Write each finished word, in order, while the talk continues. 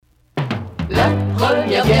La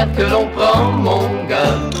première bière que l'on prend, mon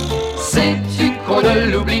gars, sais-tu qu'on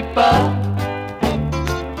ne l'oublie pas?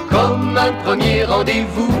 Comme un premier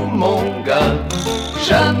rendez-vous, mon gars,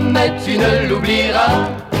 jamais tu ne l'oublieras.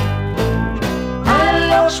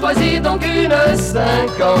 Alors choisis donc une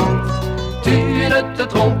 50, tu ne te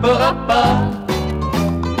tromperas pas.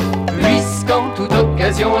 Puisqu'en toute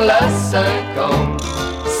occasion la 50,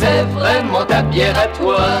 c'est vraiment ta bière à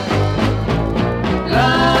toi.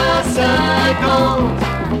 La 50,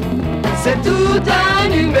 c'est tout un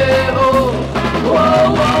numéro. Oh,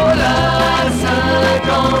 oh, la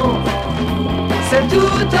 50, c'est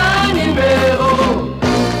tout un numéro.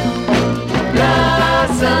 La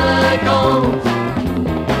 50,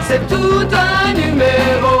 c'est tout un